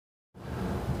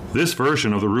This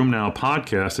version of the Room Now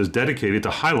podcast is dedicated to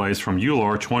highlights from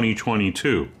EULAR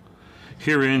 2022.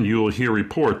 Herein, you will hear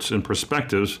reports and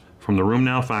perspectives from the Room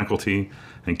Now faculty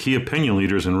and key opinion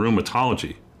leaders in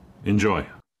rheumatology. Enjoy.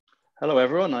 Hello,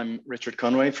 everyone. I'm Richard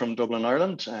Conway from Dublin,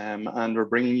 Ireland, and we're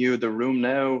bringing you the Room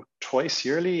Now twice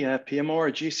yearly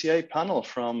PMR GCA panel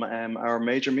from our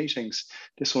major meetings.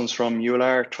 This one's from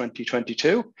EULAR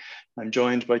 2022. I'm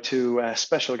joined by two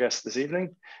special guests this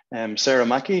evening, Sarah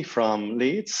Mackey from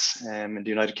Leeds in the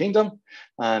United Kingdom,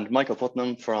 and Michael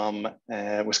Putnam from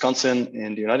Wisconsin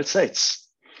in the United States.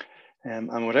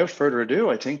 And without further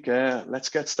ado, I think let's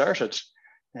get started.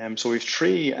 So we've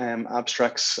three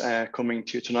abstracts coming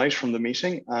to you tonight from the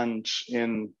meeting, and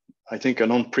in, I think,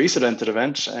 an unprecedented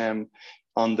event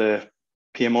on the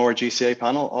PMR GCA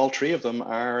panel. All three of them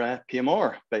are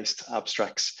PMR-based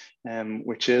abstracts,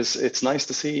 which is, it's nice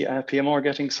to see PMR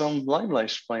getting some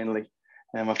limelight finally,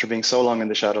 after being so long in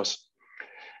the shadows.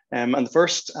 And the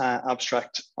first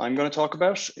abstract I'm going to talk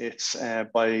about, it's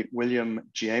by William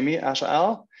Giammi et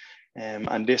al.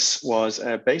 And this was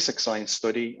a basic science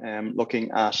study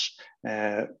looking at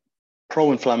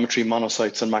pro-inflammatory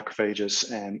monocytes and macrophages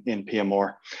in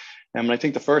PMR. And I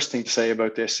think the first thing to say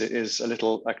about this is a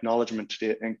little acknowledgement to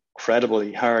the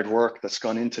incredibly hard work that's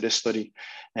gone into this study.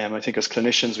 I think as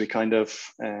clinicians, we kind of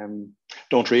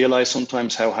don't realize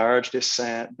sometimes how hard this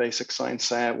basic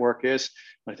science work is.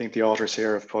 I think the authors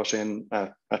here have put in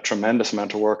a tremendous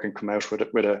amount of work and come out with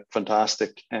a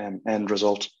fantastic end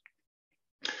result.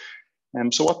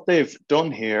 So what they've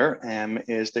done here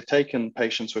is they've taken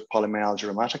patients with polymyalgia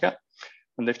rheumatica,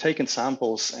 and they've taken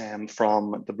samples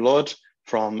from the blood,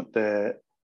 from the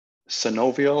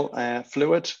synovial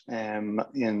fluid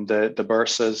in the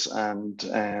bursas and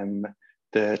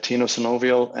the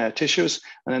tenosynovial tissues,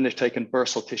 and then they've taken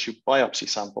bursal tissue biopsy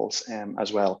samples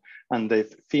as well. And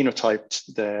they've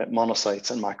phenotyped the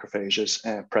monocytes and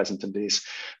macrophages present in these.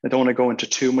 I don't want to go into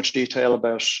too much detail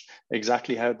about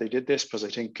exactly how they did this, because I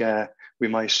think we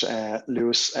might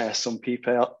lose some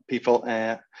people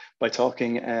by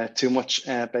talking too much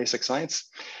basic science.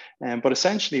 But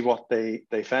essentially what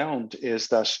they found is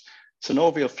that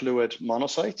synovial fluid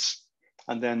monocytes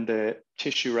and then the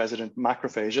tissue resident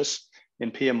macrophages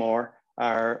in PMR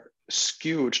are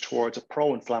skewed towards a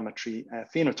pro-inflammatory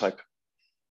phenotype.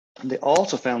 And they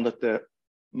also found that the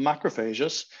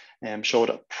macrophages showed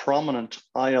a prominent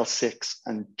IL-6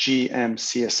 and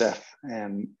GM-CSF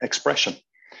expression.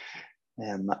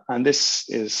 And this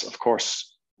is, of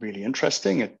course, really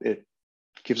interesting. It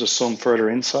gives us some further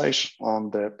insight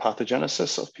on the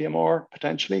pathogenesis of PMR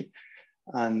potentially,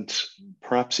 and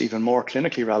perhaps even more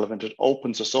clinically relevant, it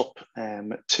opens us up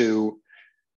to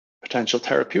potential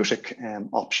therapeutic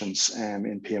options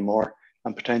in PMR,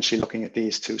 and potentially looking at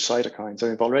these two cytokines.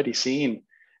 And we've already seen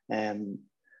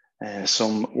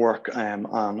some work on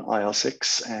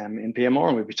IL-6 in PMR,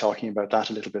 and we'll be talking about that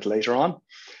a little bit later on.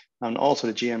 And also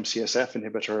the GM-CSF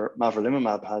inhibitor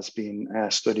mavrilimumab has been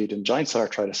studied in giant cell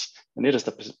arthritis, and it has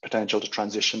the potential to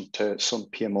transition to some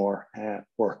PMR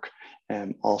work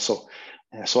also.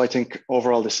 So I think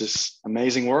overall this is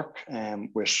amazing work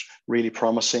with really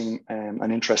promising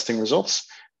and interesting results.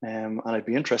 And I'd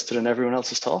be interested in everyone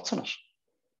else's thoughts on it.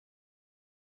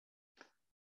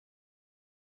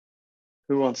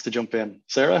 Who wants to jump in?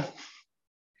 Sarah?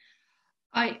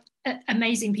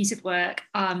 Amazing piece of work.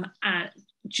 And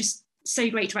just so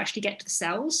great to actually get to the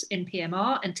cells in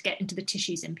PMR and to get into the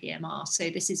tissues in PMR. So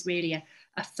this is really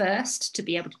a first to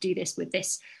be able to do this with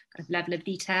this kind of level of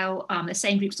detail. The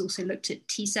same group's also looked at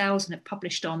T cells and have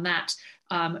published on that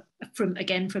from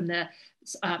the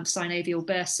synovial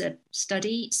bursa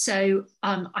study. So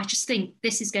I just think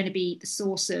this is going to be the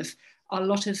source of a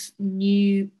lot of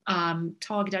new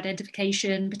target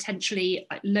identification, potentially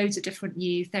loads of different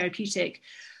new therapeutic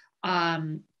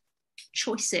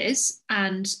choices,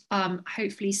 and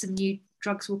hopefully some new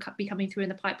drugs will be coming through in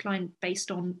the pipeline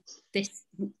based on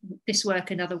this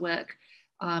work and other work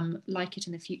like it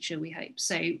in the future, we hope.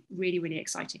 So really, really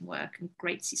exciting work, and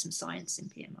great to see some science in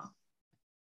PMR.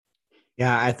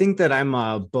 Yeah, I think that I'm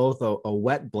both a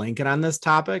wet blanket on this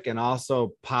topic and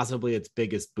also possibly its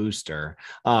biggest booster.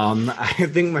 I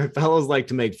think my fellows like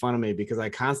to make fun of me because I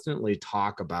constantly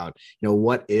talk about,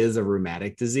 what is a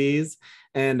rheumatic disease.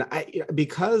 And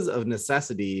because of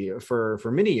necessity, for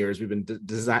many years, we've been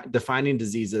defining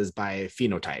diseases by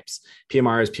phenotypes.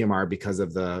 PMR is PMR because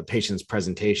of the patient's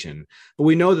presentation. But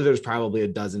we know that there's probably a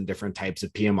dozen different types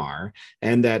of PMR,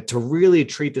 and that to really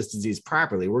treat this disease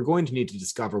properly, we're going to need to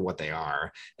discover what they are. PMR,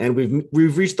 and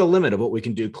we've reached the limit of what we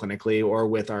can do clinically or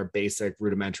with our basic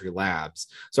rudimentary labs.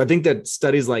 So I think that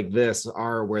studies like this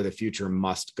are where the future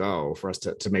must go for us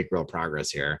to make real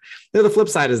progress here. The flip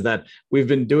side is that we've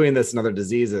been doing this in other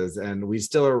diseases, and we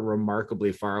still are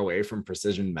remarkably far away from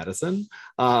precision medicine.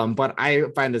 But I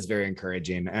find this very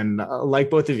encouraging, and like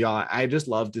both of y'all, I just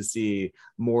love to see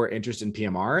more interest in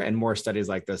PMR and more studies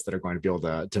like this that are going to be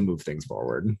able to move things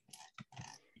forward.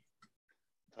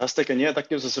 Fantastic. And yeah, that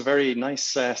gives us a very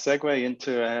nice segue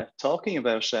into talking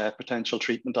about potential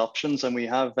treatment options. And we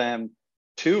have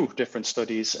two different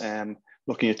studies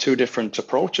looking at two different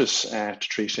approaches to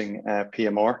treating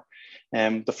PMR.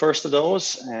 The first of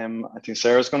those, I think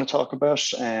Sarah's going to talk about,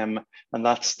 and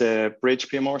that's the BRIDGE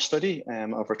PMR study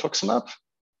of rituximab.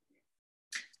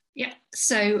 Yeah,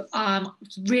 so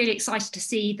really excited to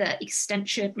see the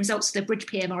extension results of the BRIDGE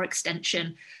PMR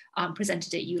extension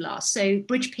presented at EULAR. So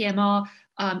BRIDGE PMR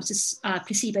is a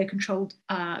placebo-controlled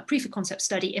proof of concept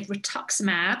study of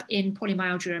rituximab in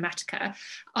polymyalgia rheumatica,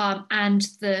 and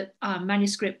the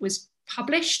manuscript was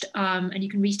published, and you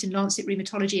can read it in Lancet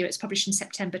Rheumatology. It was published in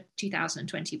September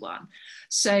 2021.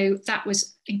 So that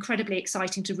was incredibly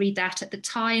exciting to read that at the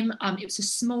time. It was a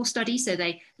small study, so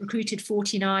they recruited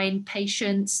 49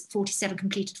 patients, 47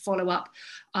 completed follow-up,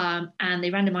 and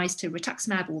they randomized to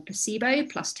rituximab or placebo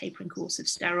plus tapering course of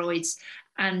steroids.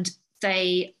 And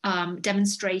they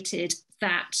demonstrated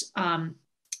that a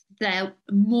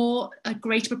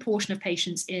greater proportion of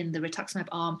patients in the rituximab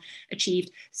arm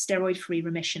achieved steroid-free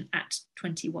remission at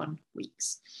 21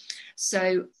 weeks.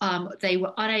 So they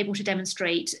were unable to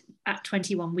demonstrate at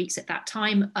 21 weeks at that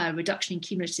time a reduction in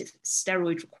cumulative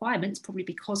steroid requirements, probably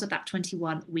because of that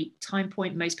 21-week time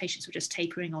point. Most patients were just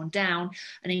tapering on down.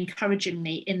 And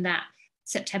encouragingly, in that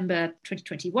September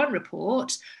 2021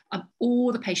 report,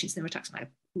 all the patients in the rituximab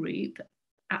group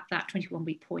at that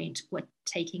 21-week point were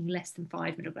taking less than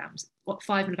 5 milligrams,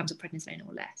 5 milligrams of prednisone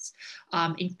or less,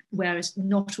 whereas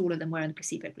not all of them were in the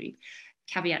placebo group.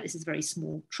 Caveat, this is a very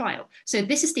small trial. So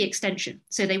this is the extension.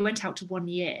 So they went out to 1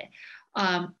 year.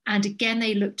 And again,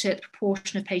 they looked at the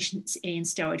proportion of patients in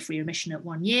steroid-free remission at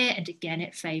 1 year. And again,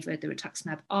 it favored the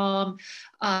rituximab arm.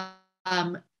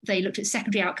 They looked at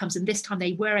secondary outcomes, and this time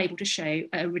they were able to show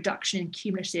a reduction in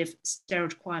cumulative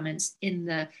steroid requirements in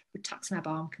the rituximab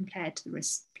arm compared to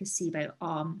the placebo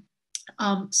arm.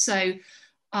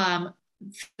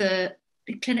 The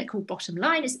clinical bottom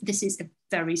line is this is a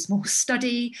very small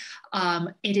study.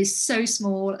 It is so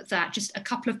small that just a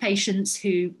couple of patients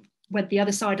who went the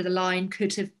other side of the line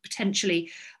could have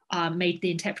potentially made the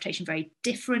interpretation very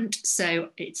different. So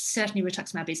it's certainly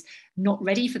rituximab is not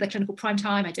ready for the clinical prime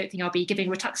time. I don't think I'll be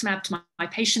giving rituximab to my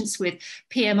patients with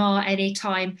PMR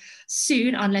anytime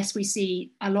soon unless we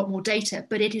see a lot more data,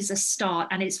 but it is a start,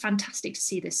 and it's fantastic to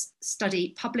see this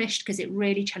study published because it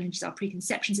really challenges our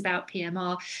preconceptions about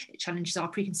PMR. It challenges our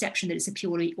preconception that it's a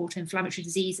purely autoinflammatory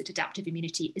disease, that adaptive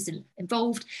immunity isn't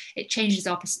involved. It changes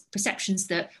our perceptions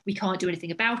that we can't do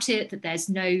anything about it, that there's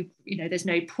no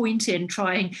point in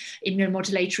trying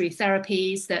immunomodulatory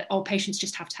therapies, that all patients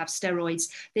just have to have steroids.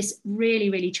 This really,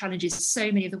 really challenges so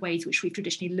many of the ways which we've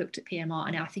traditionally looked at PMR,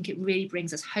 and I think it really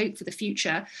brings us hope for the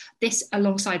future. This,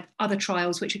 alongside other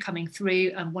trials which are coming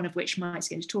through, and one of which Mike's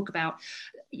going to talk about,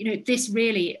 this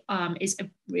really is a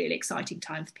really exciting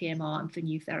time for PMR and for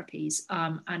new therapies,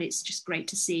 and it's just great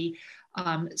to see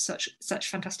such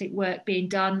fantastic work being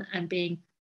done and being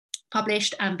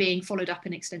published and being followed up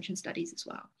in extension studies as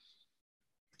well.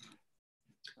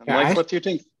 Mike, what do you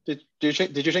think? Did you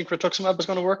think rituximab was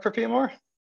going to work for PMR?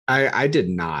 I did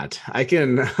not. I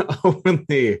can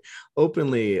openly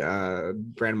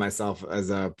brand myself as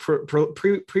a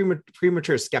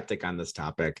premature skeptic on this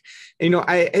topic. And,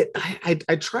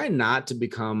 I try not to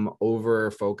become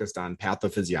over focused on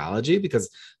pathophysiology because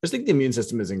I just think the immune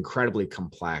system is incredibly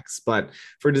complex. But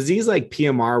for a disease like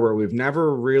PMR, where we've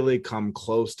never really come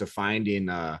close to finding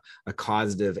a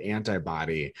causative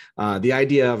antibody, the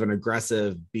idea of an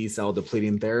aggressive B-cell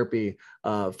depleting therapy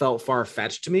felt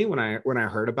far-fetched to me when I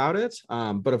heard about it.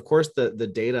 But of course, the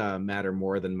data matter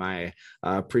more than my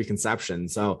preconception.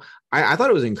 So I thought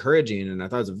it was encouraging, and I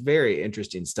thought it was a very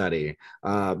interesting study,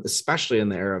 especially in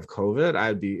the era of COVID.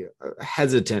 I'd be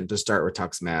hesitant to start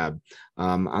rituximab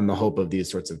on the hope of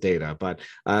these sorts of data. But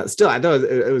still, I thought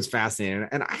it was fascinating.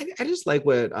 And I just like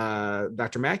what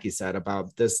Dr. Mackey said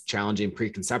about this challenging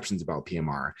preconceptions about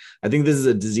PMR. I think this is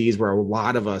a disease where a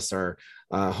lot of us are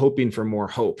hoping for more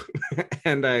hope.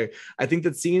 And I think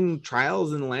that seeing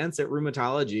trials in Lancet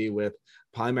Rheumatology with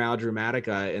polymyalgia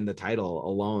rheumatica in the title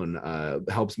alone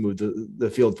helps move the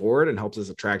field forward and helps us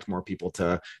attract more people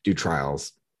to do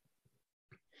trials.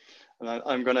 and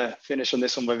I'm going to finish on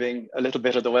this one by being a little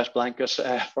bit of the wet blanket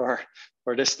for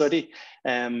this study.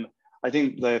 I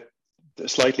think that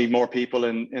slightly more people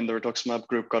in the rituximab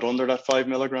group got under that 5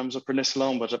 milligrams of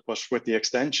prednisolone, but with the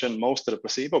extension, most of the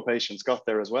placebo patients got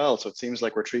there as well. So it seems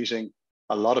like we're treating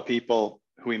a lot of people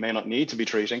who we may not need to be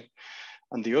treating.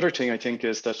 And the other thing I think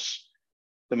is that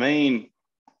the main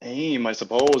aim, I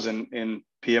suppose, in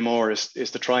PMR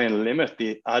is to try and limit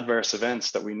the adverse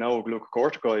events that we know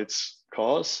glucocorticoids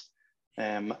cause.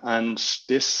 And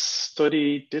this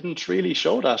study didn't really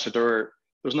show that.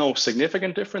 There's no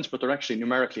significant difference, but there are actually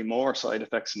numerically more side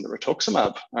effects in the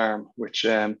rituximab arm, which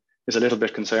is a little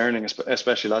bit concerning,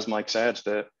 especially, as Mike said,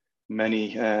 the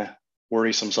many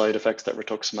worrisome side effects that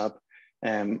rituximab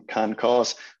can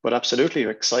cause. But absolutely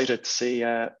excited to see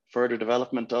further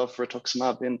development of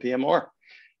rituximab in PMR.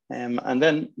 And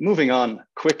then moving on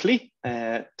quickly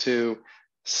to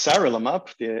sarilumab,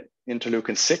 the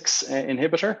interleukin-6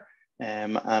 inhibitor,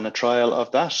 and a trial of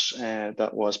that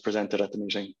was presented at the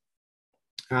meeting.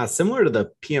 Similar to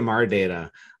the PMR data,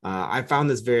 I found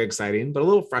this very exciting, but a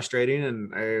little frustrating,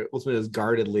 and I ultimately was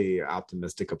guardedly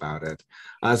optimistic about it.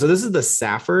 So this is the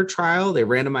SAPPHIR trial. They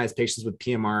randomized patients with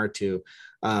PMR to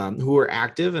who were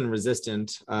active and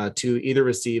resistant to either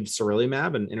receive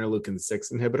sarilumab, an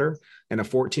interleukin-6 inhibitor, and a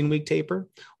 14-week taper,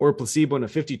 or a placebo and a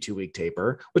 52-week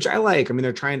taper, which I like. I mean,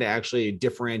 they're trying to actually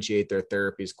differentiate their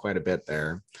therapies quite a bit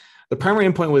there. The primary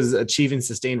endpoint was achieving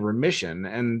sustained remission,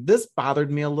 and this bothered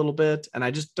me a little bit, and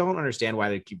I just don't understand why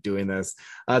they keep doing this.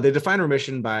 They defined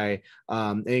remission by,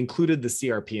 they included the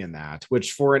CRP in that,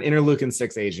 which for an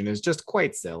interleukin-6 agent is just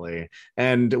quite silly,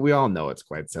 and we all know it's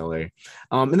quite silly.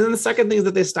 And then the second thing is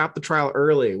that they stopped the trial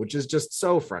early, which is just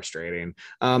so frustrating.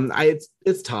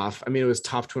 It's tough. I mean, it was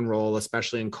tough to enroll,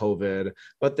 especially in COVID,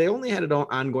 but they only had it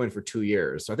ongoing for 2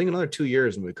 years. So I think another 2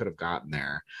 years and we could have gotten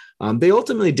there. They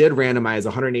ultimately did randomize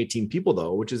 118 people,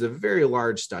 though, which is a very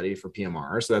large study for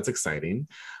PMR. So that's exciting.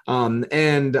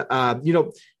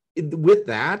 With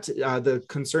that, the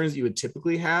concerns you would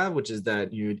typically have, which is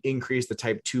that you'd increase the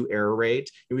type 2 error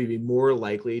rate, you would be more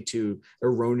likely to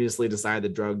erroneously decide the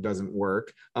drug doesn't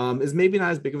work, is maybe not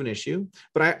as big of an issue.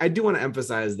 But I do want to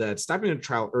emphasize that stopping a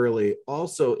trial early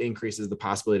also increases the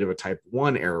possibility of a type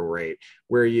 1 error rate,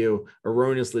 where you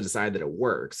erroneously decide that it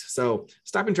works. So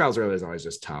stopping trials early is always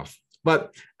just tough.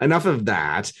 But enough of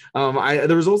that.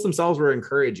 The results themselves were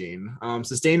encouraging.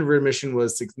 Sustained remission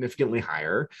was significantly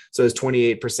higher, so it's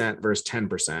 28% versus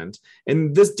 10%.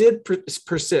 And this did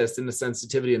persist in the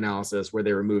sensitivity analysis where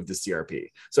they removed the CRP.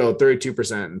 So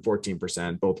 32% and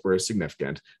 14% both were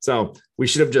significant. So we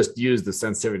should have just used the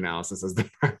sensitivity analysis as the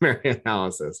primary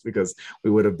analysis because we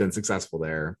would have been successful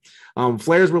there.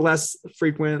 Flares were less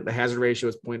frequent. The hazard ratio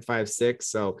was 0.56.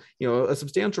 So, a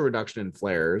substantial reduction in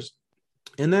flares.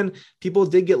 And then people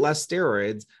did get less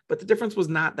steroids, but the difference was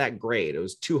not that great. It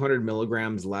was 200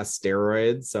 milligrams less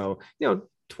steroids. So,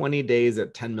 20 days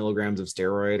at 10 milligrams of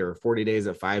steroid or 40 days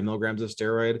at 5 milligrams of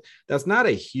steroid. That's not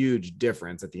a huge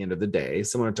difference at the end of the day,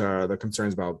 similar to the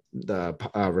concerns about the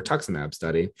rituximab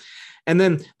study. And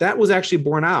then that was actually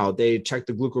borne out. They checked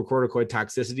the glucocorticoid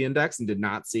toxicity index and did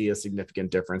not see a significant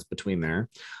difference between there.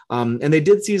 And they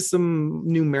did see some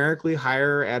numerically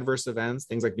higher adverse events,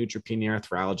 things like neutropenia,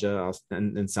 arthralgia,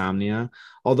 and insomnia.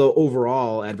 Although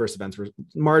overall adverse events were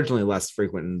marginally less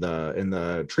frequent in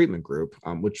the treatment group,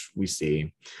 which we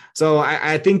see. So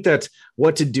I think that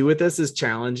what to do with this is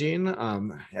challenging.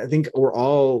 I think we're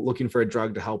all looking for a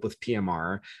drug to help with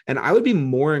PMR, and I would be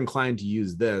more inclined to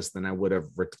use this than I would have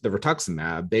the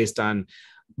rituximab based on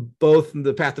both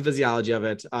the pathophysiology of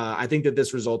it. I think that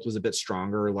this result was a bit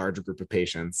stronger, a larger group of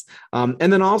patients. And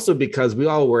then also because we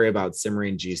all worry about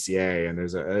simmering GCA, and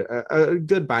there's a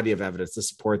good body of evidence to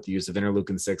support the use of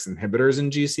interleukin-6 inhibitors in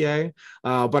GCA.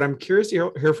 But I'm curious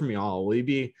to hear from you all. Will you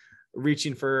be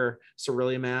reaching for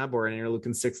sarilumab or an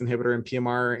interleukin-6 inhibitor in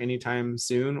PMR anytime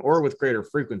soon, or with greater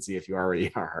frequency if you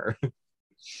already are?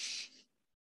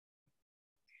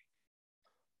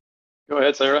 Go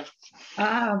ahead, Sarah.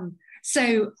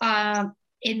 So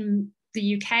in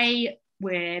the UK,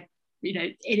 where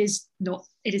it is not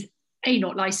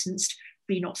licensed,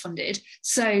 B, not funded.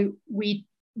 So we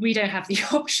don't have the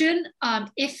option.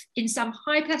 If in some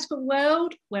hypothetical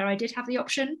world where I did have the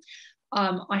option,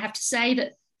 I have to say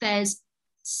that there's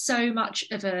so much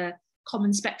of a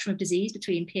common spectrum of disease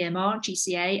between PMR and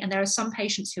GCA, and there are some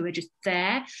patients who are just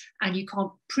there and you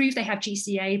can't prove they have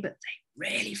GCA, but they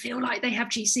really feel like they have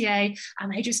GCA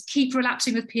and they just keep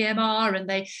relapsing with PMR and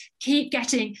they keep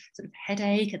getting sort of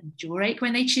headache and jaw ache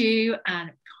when they chew and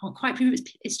can't quite prove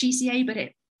it's GCA, but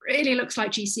it really looks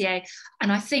like GCA.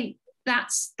 And I think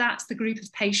that's the group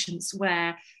of patients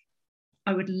where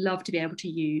I would love to be able to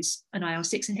use an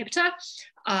IL-6 inhibitor.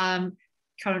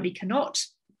 Currently cannot,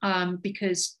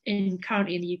 because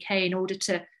currently in the UK, in order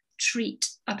to treat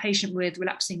a patient with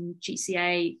relapsing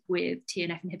GCA with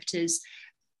TNF inhibitors,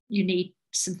 you need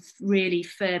some really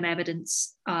firm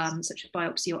evidence, such as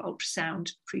biopsy or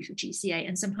ultrasound proof of GCA.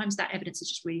 And sometimes that evidence is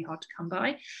just really hard to come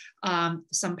by for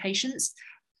some patients,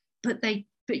 but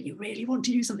you really want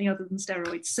to do something other than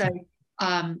steroids.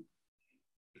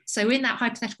 So in that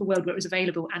hypothetical world where it was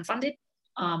available and funded,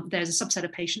 there's a subset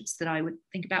of patients that I would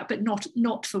think about, but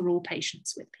not for all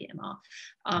patients with PMR.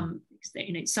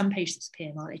 Because some patients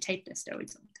with PMR, they take their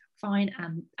steroids fine,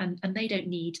 and they don't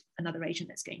need another agent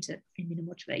that's going to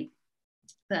immunomodulate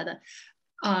further.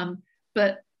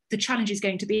 But the challenge is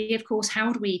going to be, of course,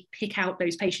 how do we pick out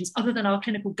those patients other than our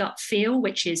clinical gut feel,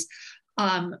 which is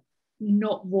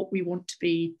not what we want to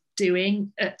be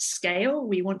doing at scale.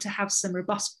 We want to have some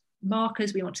robust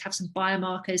markers, we want to have some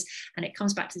biomarkers, and it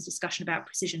comes back to this discussion about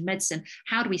precision medicine.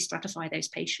 How do we stratify those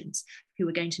patients who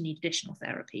are going to need additional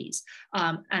therapies?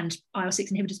 And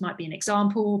IL-6 inhibitors might be an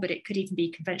example, but it could even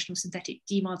be conventional synthetic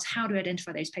DMARDs. How do we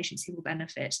identify those patients who will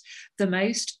benefit the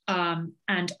most? And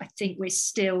I think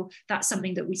that's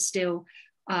something that we still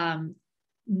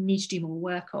need to do more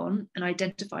work on, and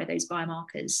identify those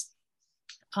biomarkers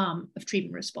of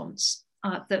treatment response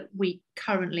that we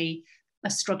currently are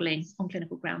struggling on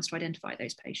clinical grounds to identify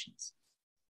those patients.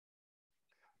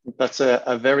 That's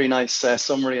a very nice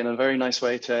summary and a very nice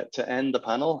way to end the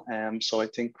panel. So I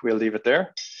think we'll leave it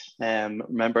there.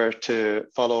 Remember to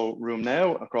follow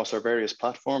RheumNow across our various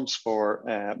platforms for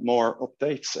more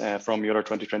updates from EULAR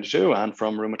 2022 and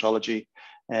from rheumatology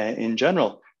in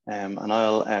general. And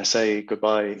I'll say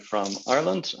goodbye from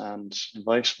Ireland and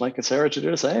invite Mike and Sarah to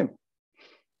do the same.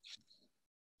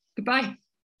 Goodbye.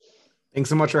 Thanks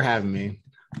so much for having me.